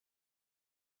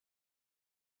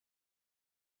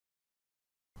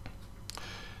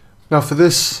Now for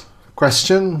this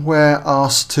question we're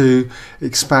asked to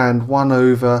expand 1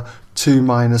 over 2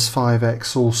 minus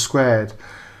 5x all squared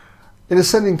in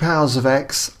ascending powers of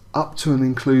x up to and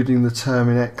including the term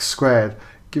in x squared,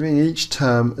 giving each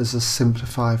term as a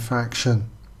simplified fraction.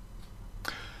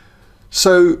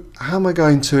 So how am I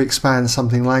going to expand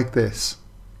something like this?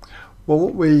 Well,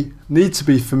 what we need to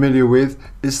be familiar with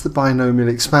is the binomial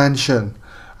expansion,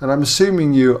 and I'm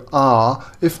assuming you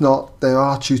are. If not, there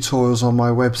are tutorials on my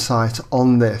website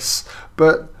on this,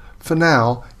 but for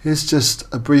now here's just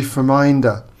a brief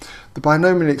reminder. The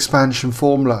binomial expansion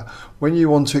formula, when you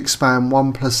want to expand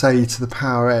 1 plus a to the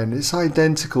power n, it's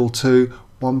identical to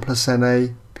 1 plus na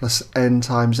plus n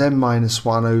times n minus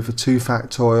 1 over 2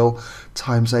 factorial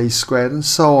times a squared, and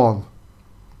so on.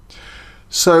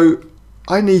 So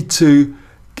I need to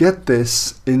get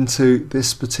this into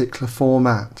this particular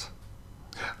format.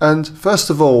 And first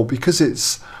of all, because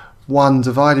it's 1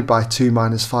 divided by 2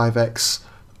 minus 5x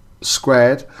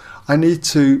squared, I need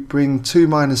to bring 2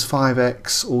 minus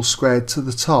 5x all squared to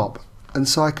the top, and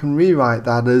so I can rewrite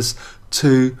that as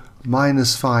 2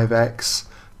 minus 5x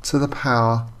to the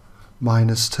power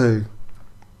minus 2.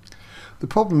 The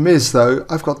problem is though,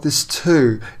 I've got this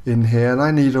 2 in here and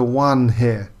I need a 1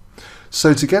 here.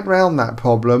 So to get around that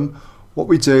problem, what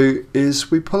we do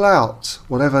is we pull out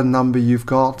whatever number you've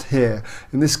got here,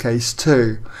 in this case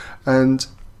 2, and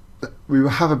we will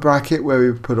have a bracket where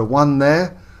we put a 1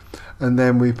 there, and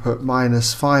then we put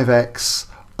minus 5x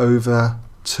over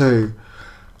 2.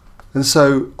 And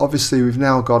so obviously we've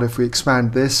now got, if we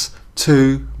expand this,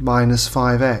 2 minus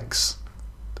 5x.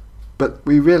 But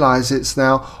we realize it's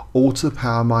now all to the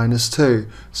power minus 2.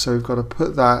 So we've got to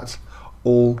put that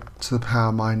all to the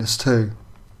power minus 2.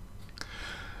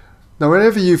 Now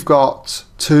whenever you've got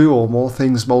 2 or more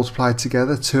things multiplied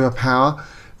together to a power,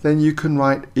 then you can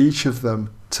write each of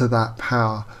them to that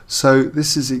power. So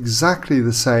this is exactly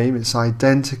the same, it's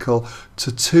identical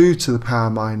to 2 to the power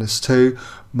minus 2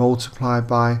 multiplied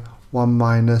by 1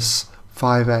 minus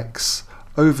 5x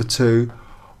over 2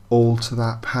 all to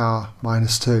that power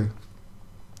minus 2.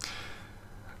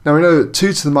 Now we know that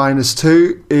 2 to the minus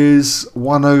 2 is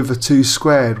 1 over 2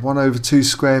 squared, 1 over 2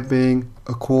 squared being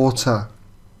a quarter.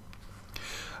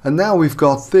 And now we've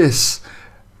got this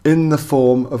in the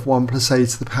form of 1 plus a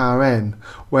to the power n,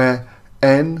 where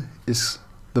n is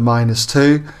the minus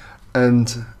 2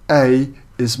 and a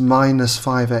is minus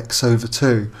 5x over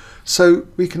 2. So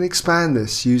we can expand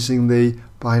this using the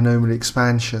binomial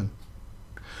expansion.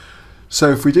 So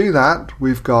if we do that,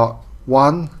 we've got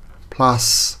 1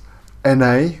 plus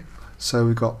na, so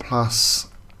we've got plus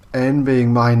n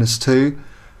being minus 2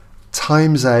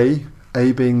 times a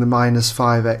being the minus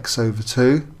 5x over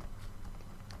 2.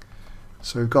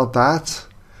 So we've got that.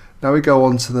 Now we go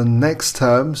on to the next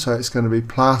term, so it's going to be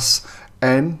plus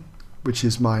n, which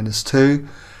is minus 2,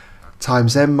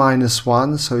 times n minus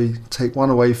 1, so we take 1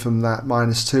 away from that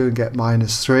minus 2 and get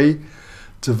minus 3,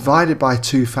 divided by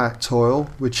 2 factorial,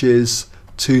 which is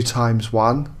 2 times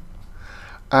 1,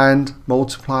 and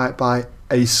multiply it by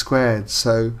a squared,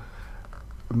 so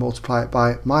multiply it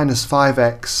by minus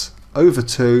 5x over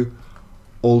 2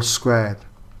 all squared.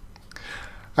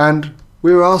 And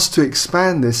we were asked to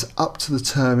expand this up to the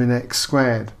term in x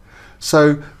squared.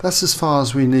 So that's as far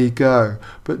as we need go,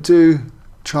 but do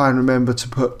try and remember to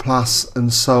put plus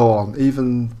and so on,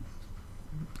 even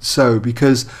so,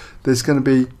 because there's going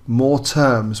to be more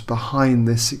terms behind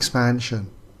this expansion.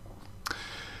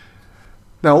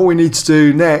 Now all we need to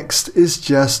do next is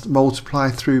just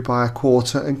multiply through by a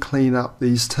quarter and clean up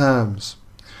these terms.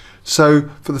 So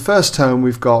for the first term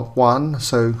we've got 1,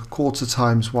 so quarter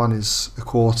times 1 is a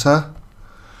quarter.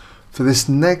 For this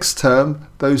next term,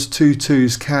 those two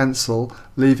 2's cancel,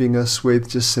 leaving us with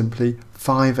just simply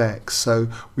 5x. So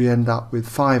we end up with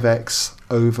 5x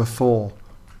over 4,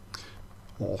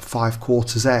 or 5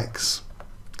 quarters x.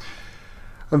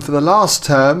 And for the last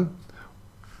term,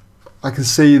 I can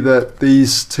see that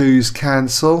these 2's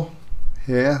cancel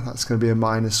here. That's going to be a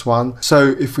minus 1.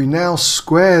 So if we now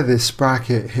square this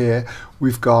bracket here,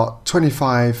 we've got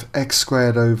 25x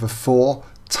squared over 4,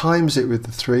 times it with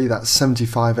the 3, that's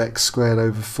 75x squared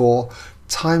over 4,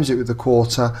 times it with the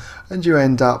quarter, and you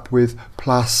end up with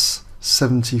plus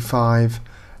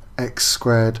 75x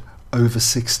squared over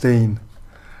 16.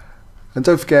 And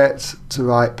don't forget to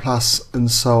write plus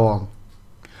and so on.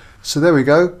 So there we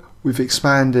go, we've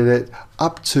expanded it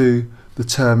up to the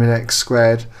term in x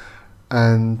squared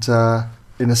and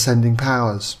in ascending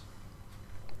powers.